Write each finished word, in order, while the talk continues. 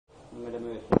numele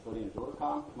meu este Sorin Jurca,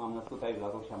 m-am născut aici la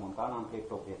Rosia Montana, am 3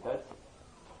 proprietăți.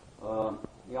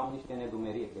 Eu am niște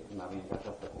nedumeriri de când a venit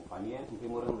această companie. În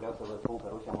primul rând vreau să vă spun că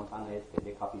Rosia Montana este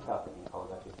decapitată din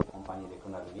cauza acestei companii de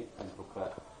când a venit, pentru că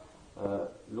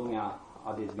lumea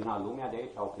a dezbinat lumea, de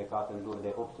aici au plecat în jur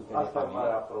de 800 de familii. Asta e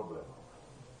marea problemă.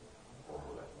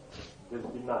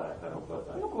 Dezbinarea care o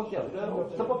plătează. Nu contează,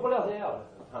 se populează ea.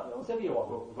 Nu se vie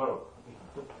acolo. Vă rog.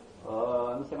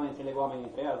 Nu se mai înțeleg oamenii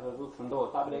între ei, ați văzut, sunt 2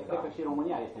 tabere. Cred că și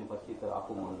România este împărțită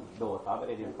acum în 2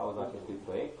 tabere din cauza acestui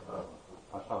proiect.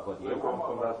 Așa văd eu. Nu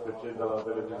confundați pe cei de la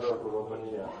televizor cu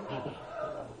România.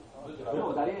 Nu,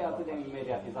 dar e atât de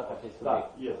mediatizat acest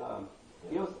subiect.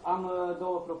 Eu am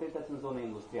 2 proprietăți în zonă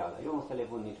industrială. Eu nu se le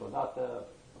vând niciodată.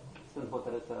 Sunt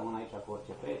hotărât să rămân aici cu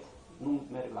orice preț. Nu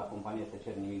merg la companie să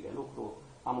cer nimic de lucru.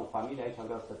 Am o familie aici,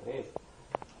 vreau să trăiesc.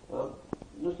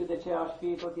 Nu știu de ce aș fi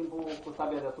tot timpul cu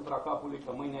sabia deasupra capului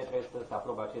că mâine trebuie să se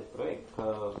aprobe acest proiect.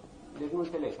 Deci nu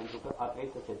înțeleg, pentru că ar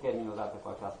trebui să se termine odată cu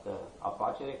această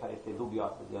afacere, care este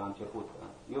dubioasă de la început.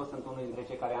 Eu sunt unul dintre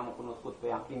cei care am cunoscut pe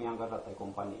primii angajați ai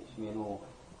companiei și mie nu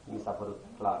mi s-a părut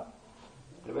clar.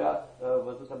 Trebuia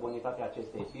văzută bonitatea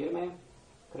acestei firme.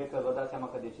 Cred că vă dați seama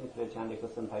că de 15 ani de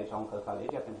când sunt aici au încălcat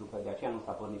legea, pentru că de aceea nu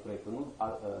s-a pornit proiectul. Nu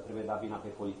trebuie dat vina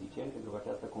pe politicieni, pentru că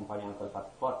această companie a încălcat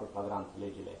foarte flagrant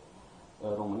legile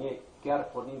României. Chiar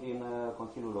pornind din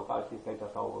Consiliul Local, știți că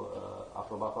aici s-au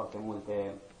aprobat foarte multe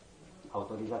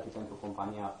autorizații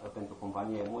pentru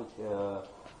companie, mulți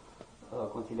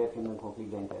consilieri fiind în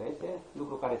conflict de interese,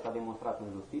 lucru care s-a demonstrat în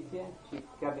justiție și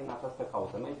chiar din această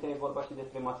cauză. Mai este vorba și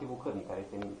despre masivul cărnii, care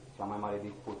este cea mai mare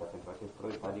dispută pentru acest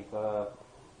proiect, adică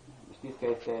știți că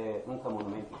este încă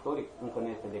monument istoric, încă nu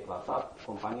este declasat,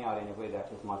 compania are nevoie de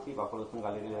acest masiv, acolo sunt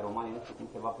galeriile romane, nu știu cum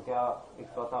se va putea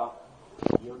exploata.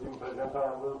 Eu din prezentare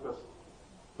am văzut că sunt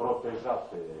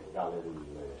protejate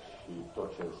galeriile și tot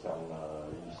ce înseamnă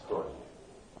istorie.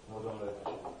 Nu, domnule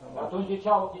președinte. Atunci de ce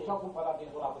au cumpărat din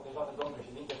zona protejată, domnul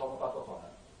președinte, și au mutat o zonă?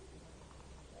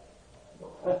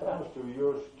 Asta nu știu, eu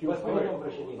știu. Vă spune, domnul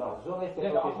președinte, zona este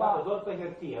protejată doar pe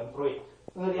hârtie, în proiect.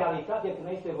 În realitate, când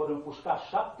ei se vor împușca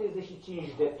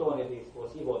 75 de tone de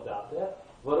explosiv odată,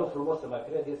 vă rog frumos să mă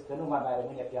credeți că nu mai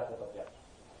rămâne piață pe piață.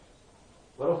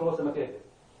 Vă rog frumos să mă credeți.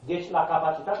 Deci, la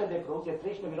capacitate de producție,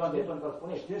 13 milioane de tone, vă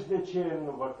spune. Știți de ce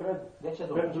nu vă cred? De ce,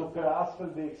 domnule? Pentru că astfel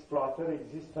de exploatări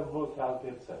există în multe alte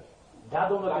țări. Da,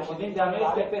 domnule președinte, dar nu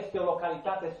este peste o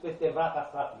localitate, peste vrata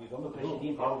statului, domnul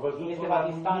președinte. Am văzut este la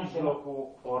distanță. mijlocul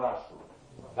orașului.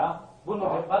 Da? Bun,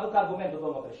 vă aduc argumentul,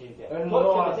 domnul președinte. Tot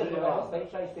ce vedeți dumneavoastră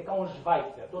aici este ca un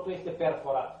șvaițer, totul este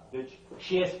perforat. Deci,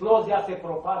 și explozia se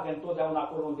propagă întotdeauna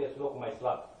acolo unde este locul mai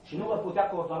slab. Și nu vor putea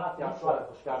coordona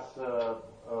ca să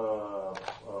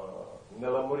ne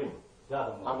lămurim. Da,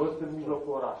 domnule. Am văzut în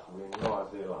mijlocul orașului, în Noua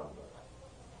Zeelandă.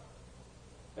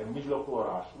 În mijlocul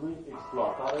orașului,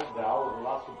 exploatare de aur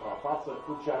la suprafață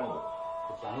cu cianuri.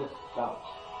 Cu cianuri? Da.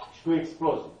 Și cu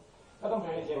explozii. Da,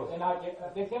 domnule președinte,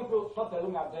 de exemplu, toată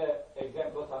lumea dă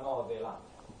exemplul ăsta Noua Zeelandă.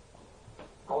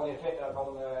 Ca un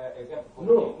exemplu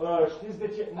pozitiv. Nu, știți de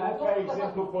ce? Nu ca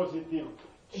exemplu pozitiv.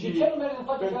 Și de ce nu merg în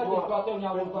toate celelalte exploatări unde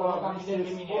au avut accidente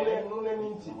miniere? Nu ne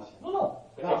mințiți. Nu.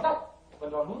 Exact.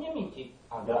 Pentru a nu ne minți,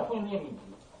 nu ne minți.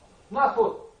 N-ați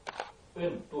fost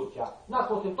în Turcia, n-ați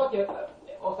fost în toate,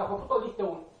 o să a făcut o listă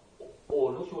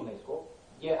ONU și UNESCO,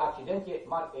 de accidente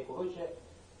mari ecologice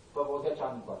pe vreo 10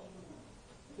 ani încoace.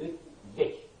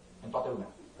 10 în toată lumea.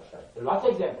 Luați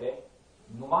exemple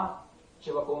numai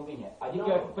ce vă convine.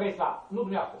 Adică presa, nu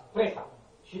dumneavoastră, presa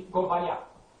și compania.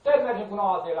 Trebuie mergem cu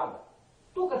Noua Zeelandă.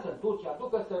 Tu că sunt Turcia, tu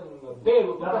că sunt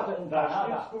Beirut, tu că sunt Dar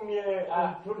știți cum e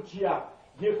în Turcia?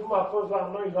 E cum a fost la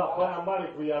noi la Baia Mare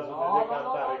cu iazul de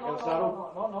decantare, când s-a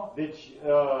rupt. Deci,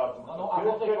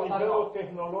 cred că nivelul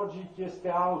tehnologic este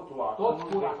altul acum.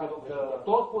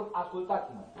 Toți spun,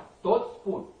 ascultați-mă, toți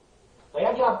spun.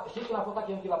 Știți când a fost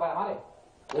accident la Baia Mare?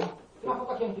 Cum? Când a fost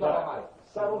accident la Baia Mare?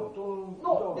 S-a rupt un...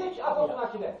 Nu, deci a fost un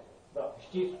accident.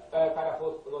 Știți care a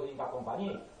fost lozinca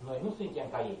companiei? Noi nu suntem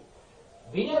ca ei.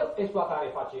 Vine exploatare,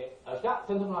 face ăștia,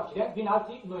 se întâmplă un accident, vin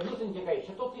alții, noi nu suntem ca ei.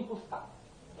 Și tot timpul stau.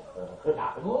 Da,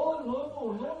 nu,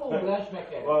 vrem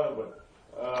șmechere.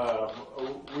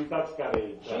 Uitați care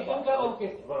e. Și încă o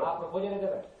chestie, apropo de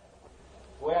redevență.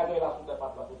 Cu aia 2%,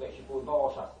 4% și cu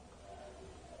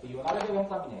 96%. E una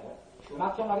redevența mineră și un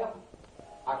acționariatul.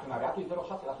 Acționariatul e 0,6%.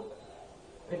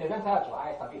 Redevența e altceva,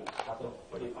 aia e stabil.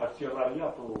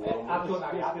 Acționariatul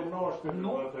este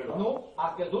 19%. Nu, a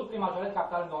scăzut prin majoritate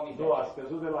capital în 2010. Nu, a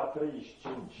scăzut de la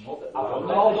 35.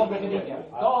 Domnul președinte,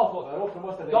 două au fost.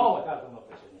 Două.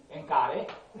 În care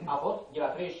a fost de la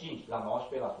 35 la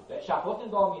 19% și a fost în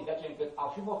 2010 încât au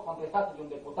și fost contestații de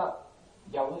un deputat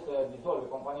de a vrut să dizolve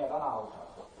compania, dar n-a avut.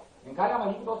 în care am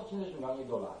ajuns 250 milioane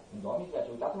de dolari. În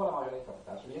 2010, uitați-vă la majoritatea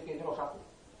capital și vedeți că e 0,7.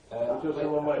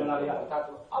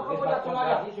 Apropo de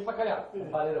acționariat, și păcăleat.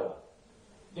 Îmi pare rău.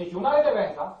 Deci una are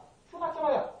devența și un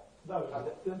acționariat. Da,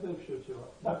 te întreb și eu ceva.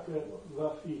 Dacă va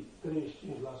fi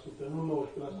 35%, nu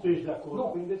 19%, ești de acord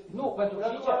cu investiții? Nu, pentru că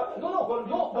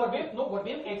nu,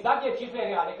 vorbim exact de cifre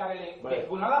reale care le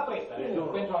expună la presă.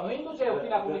 Pentru a nu induce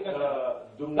opinia publică.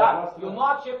 Dar eu nu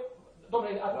accept,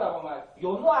 domnule, atâta mai,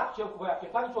 eu nu voi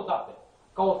accepta niciodată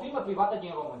ca o firmă privată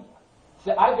din România să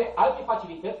aibă alte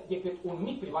facilități decât un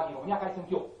mic privat din România care sunt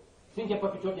eu. Suntem pe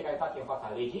picior de calitate în fața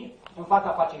legii, în fața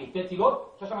facilităților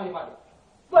și așa mai departe.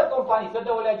 Băi, companii, să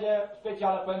dă o lege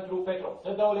specială pentru petrol, să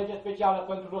dă o lege specială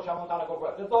pentru Rosia Montana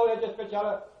corporație, să dă o lege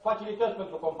specială facilități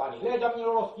pentru companii. Legea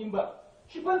minilor o schimbă.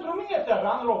 Și pentru mine,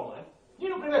 țăran român,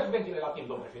 nici nu primesc subvențiile la timp,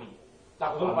 domnule președinte.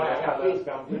 Dacă nu pare așa,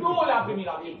 nu le-am primit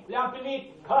la timp, le-am primit,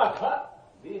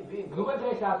 Nu vă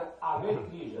interesează, aveți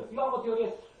grijă. Eu am o teorie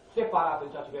separată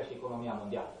în ceea ce privește economia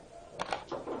mondială.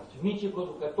 Micii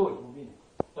producători,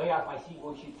 ăia mai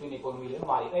siguri și țin economiile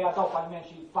mari. Ăia dau faliment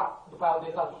și fac, după aia au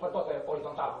dezastru pe toate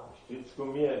orizontal. Știți cum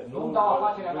e? Nu-mi dau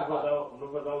afacerea mea. Nu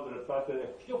vă dau dreptate.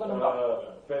 Știu că nu-mi dau.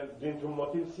 Dintr-un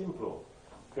motiv simplu.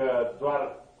 Că doar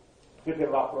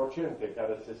câteva procente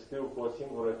care se scriu cu o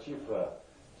singură cifră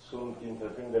sunt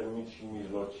întreprinderi mici și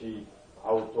mijlocii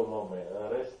autonome. În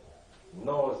rest,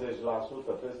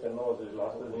 90%, peste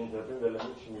 90% din întreprinderile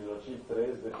mici și mijlocii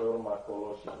trăiesc de pe urma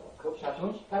coloșilor. Și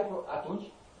atunci,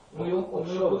 nu e un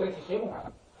putrec sistemul?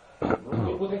 Nu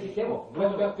e putrec sistemul?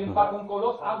 Pentru că când fac un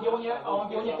colos, am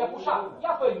de unde căpușat.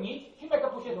 Ia pe mici și nu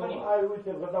căpușesc pe nimeni. Hai,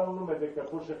 uite, vă dau un nume de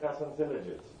căpușă ca să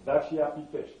înțelegeți. Dacia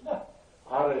Pitești. Da.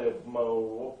 Are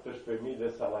 18.000 de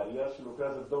salariați și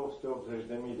lucrează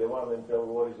 280.000 de oameni pe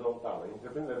orizontală.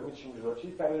 Întreprinderi mici și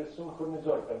mijlocii care sunt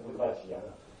furnizori pentru Dacia.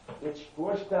 Deci cu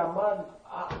ăștia mari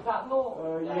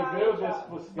e greu de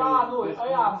spus că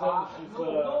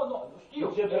știu.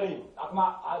 Acum,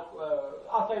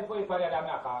 asta e părerea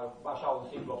mea, ca așa un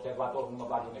simplu observator, nu mă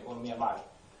bag în economie mare.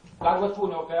 Dar vă spun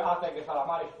eu că asta e greșeala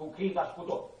mare și cu criza și cu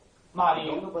tot.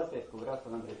 Domnul Basescu, vreau să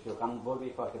vă întreb și eu, că am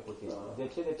vorbit foarte puțin. De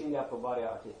ce depinde aprobarea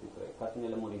acestui proiect? Ca să ne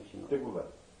lămurim și noi. De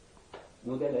guvern.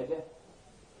 Nu de lege?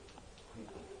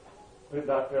 Păi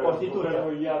dacă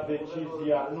guvernul ia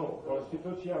decizia, nu,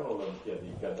 Constituția nu îl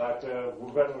împiedică. Dacă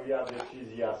guvernul ia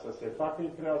decizia să se facă,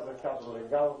 îi creează cadrul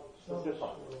legal să se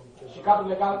facă. Și cadrul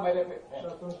legal mai repede. Și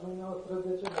atunci dumneavoastră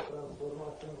de ce vă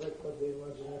transformați în vector de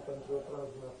imagine pentru o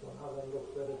transnațională în loc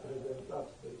să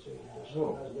reprezentați pe cei Nu,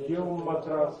 eu mă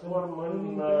transform în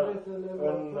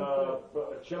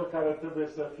cel care trebuie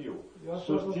să fiu.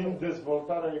 Susțin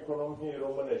dezvoltarea economiei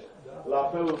românești. La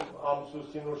fel am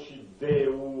susținut și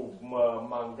DU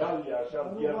Mangalia, așa,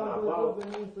 Dier Naval. Nu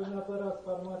venit neapărat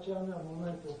farmacia mea în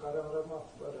momentul în care am rămas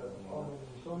fără oameni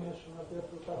în zone și mi-a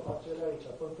pierdut afacerea aici.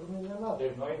 Pentru mine n-a.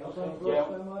 Deci noi nu suntem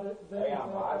ăia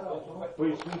mari.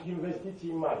 Păi sunt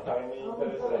investiții mari care ne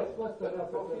interesează.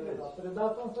 Am înțeles, dar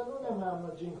atunci nu ne mai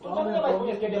amăgim. Nu ne mai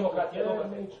spuneți că e democrație, domnule.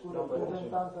 Mici cu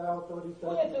reprezentanța ai autorității.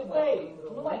 Spuneți, băi,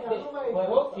 nu mai vă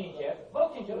rog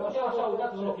sincer, nu știu așa,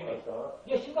 uitați-vă în ochii mei.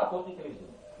 Ieșiți la post de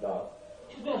televiziune. Da.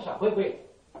 Și spune așa, băi, băieți,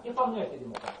 de fapt nu este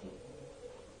democrație.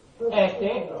 Este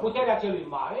puterea celui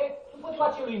mare împotriva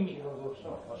celui mic.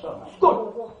 Scurt.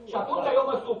 Și atunci eu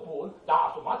mă supun, dar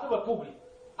asumați-vă public.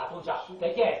 Atunci, pe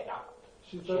chestia.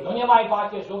 Și nu ne mai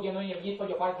bate joc de noi neveniți pe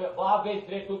deoparte că vă aveți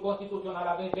drepturi constituționale,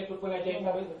 aveți drepturi până de aici,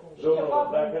 aveți... Domnul,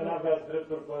 dacă nu aveați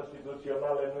drepturi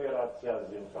constituționale, nu erați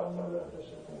azi în fața mea.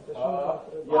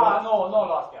 Nu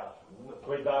luați chiar.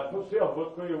 Păi dar nu știu, văd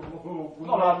că eu...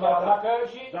 Nu luați chiar,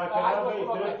 dacă nu aveți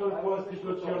drepturi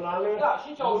constituționale... Da, și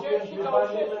Ceaușescu,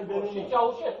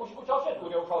 și cu Ceaușescu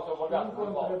reușeau să vorbească.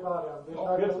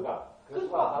 Câțiva.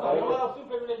 Câțiva, dar eu era sunt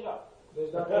privilegiat.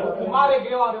 Cu mare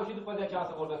greu am reușit după 10 ani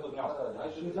să vorbesc cu dumneavoastră.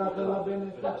 Și dacă la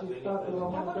beneficii statul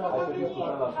român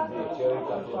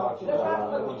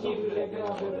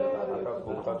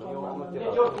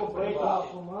deci oricum proiectul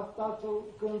statul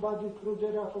când va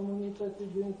distrugerea comunității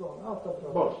din zonă. Asta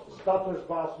vreau. Bun, statul își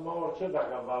va asuma orice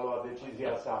dacă va lua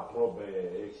decizia să aprobe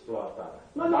exploatarea.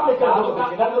 Nu plecăm,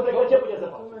 domnule, ce puteți să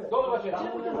faceți? Domnul Basescu, ce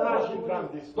puteți să faceți?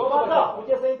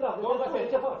 Puteți să intrați. Domnul Basescu,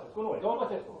 ce faceți cu noi? Domnul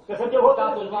Basescu, că suntem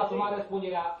statul își va asuma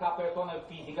răspunderea ca persoană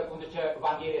fizică, cum zice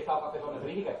Vanghelie, sau ca persoană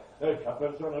juridică? Ca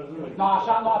persoană juridică. Nu,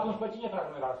 așa, nu, atunci pe cine trag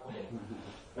noi la răspundere?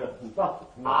 Statul.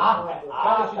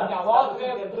 Asta și dumneavoastră,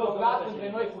 lucrați între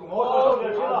noi frumos,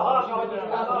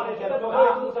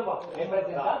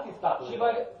 reprezentanții statului. Și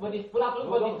până atunci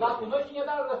vă discutați cu noi și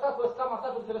ne lăsați pe scama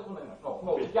statului să răspundem.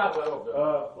 Nu, chiar vă rog.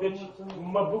 Deci,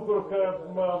 mă bucur că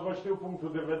vă știu punctul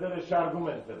de vedere și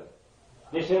argumentele.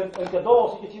 Deci încă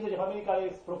 250 de familii care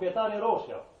sunt proprietare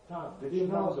roșia. Da, din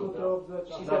 980.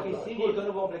 Și să fiți siguri că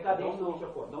nu vom pleca de aici cu nicio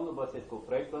formă. Domnul Basescu,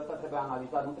 proiectul ăsta trebuie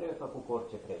analizat, nu trebuie făcut cu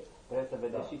orice preț. Trebuie să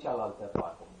vedeți și cealaltă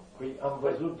parte. Păi am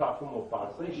văzut acum o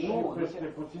parte și peste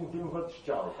puțin timp văd și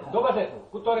cealaltă. Domnul Basescu,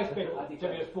 cu tot respectul ce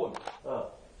vi spun,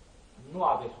 nu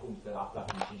aveți cum să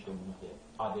aflați în 15 minute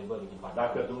adevărul din partea.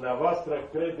 Dacă dumneavoastră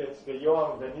credeți că eu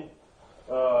am venit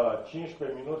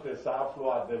 15 minute să aflu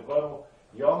adevărul,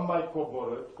 eu am mai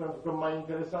coborât pentru că m-a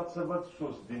interesat să văd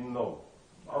sus din nou.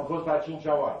 Am fost a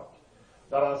 5-a oară.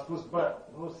 Dar am spus, bă,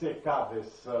 nu se cade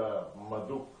să mă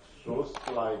duc sus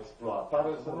la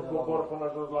exploatare, să nu cobor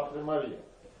până jos la primărie.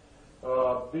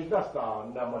 Deci de asta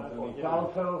ne-am întâlnit.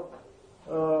 Altfel,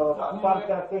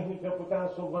 partea tehnică puteam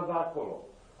să o văd acolo.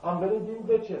 Am venit din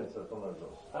decență până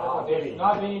jos. Deci nu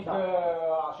ați venit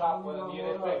așa din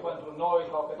respect pentru noi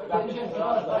sau că trebuia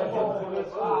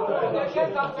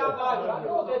decența înseamnă altceva.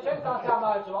 Nu, decența înseamnă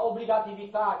altceva.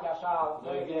 Obligativitate, așa. Nu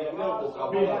e greu.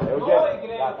 Nu e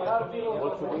greu.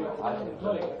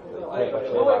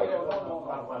 Nu e greu.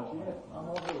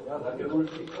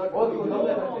 Oricum,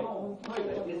 domnule, noi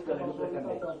știți că ne nu plecăm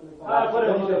de aici. Hai, fără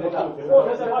nicio legătură. O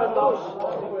să se facă toți.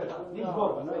 Nici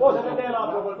vorbă. O să ne dea la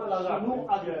aprobător la și nu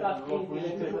acceptați chestiile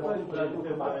ce se întâmplă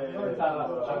în țara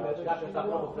noastră. Dacă se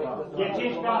aprobă proiectul. E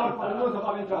 15 ani, nu se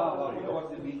facă niciodată.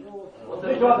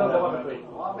 Niciodată nu se facă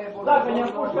proiectul. Dacă ne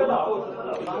împușcă, da.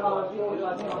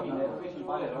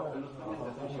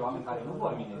 Și oameni care nu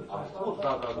vor mine. Am spus,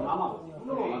 am avut.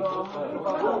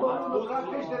 La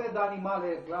creștere de animale,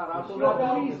 clar, la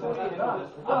turism.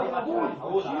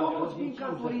 Și eu nu vin ca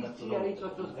turist și aici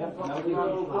să spun foarte bine.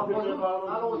 Am văzut,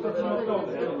 alo, să țină de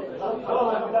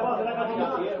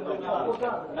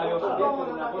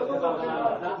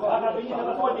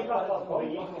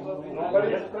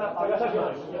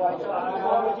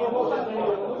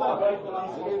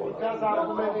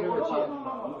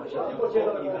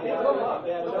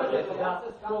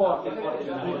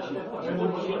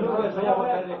Și nu vreau să iau o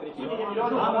care replică.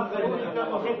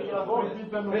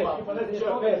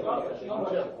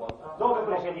 Domnul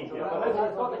președinte,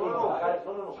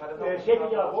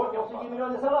 șefii de la Borg au 100 de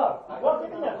milioane de salari. Foarte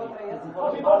bine. Au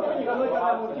fi foarte bine ca noi care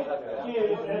am muncit și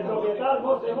proprietari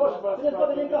noștri noștri, țineți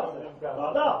toate din casă.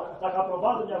 Da, dacă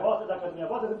aprobați dumneavoastră, dacă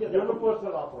dumneavoastră sunteți... Eu nu pot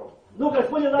să-l aprob. Nu, că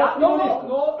spune la primul ministru.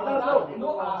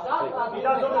 Nu,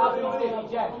 așa a zis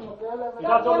inteligent.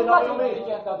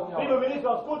 Primul ministru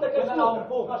ascultă că spune la un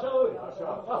punct. Așa lui.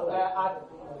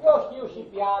 Eu știu și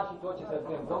PR și tot ce se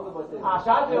întâmplă.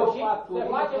 Așa ați reușit să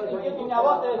faceți încât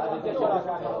dumneavoastră sunteți cel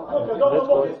așa. Nu, că domnul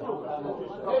Basescu.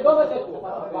 Domnul Basescu,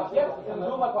 va fi în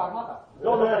drumă cu armata?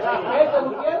 Domnul președinte. Să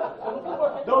nu pierd?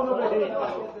 Domnul președinte.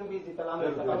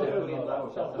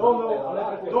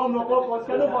 Domnul Popos,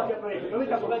 că nu face proiecte.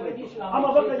 Am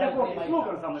avut că de acord. Slucă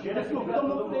înseamnă. Și de slucă.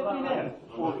 Domnul premier.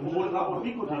 A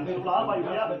vorbit cu dânsul la Alba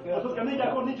Iulia. A spus că nu e de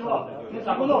acord niciodată.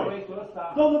 Dar cu noi.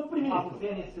 Domnul prim-ministru.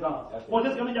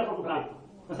 Puteți că nu e de acord cu proiectul.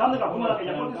 Înseamnă că acum dacă e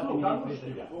de acord, e slucă. Nu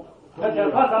știu. Că de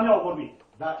fața mea au vorbit.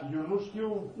 Dar eu nu știu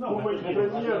cum e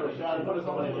premierul și ar trebui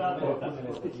să mă lege acolo.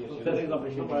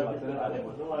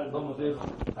 Domnul Zeu,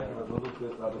 hai că vă produc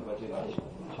la după aceea.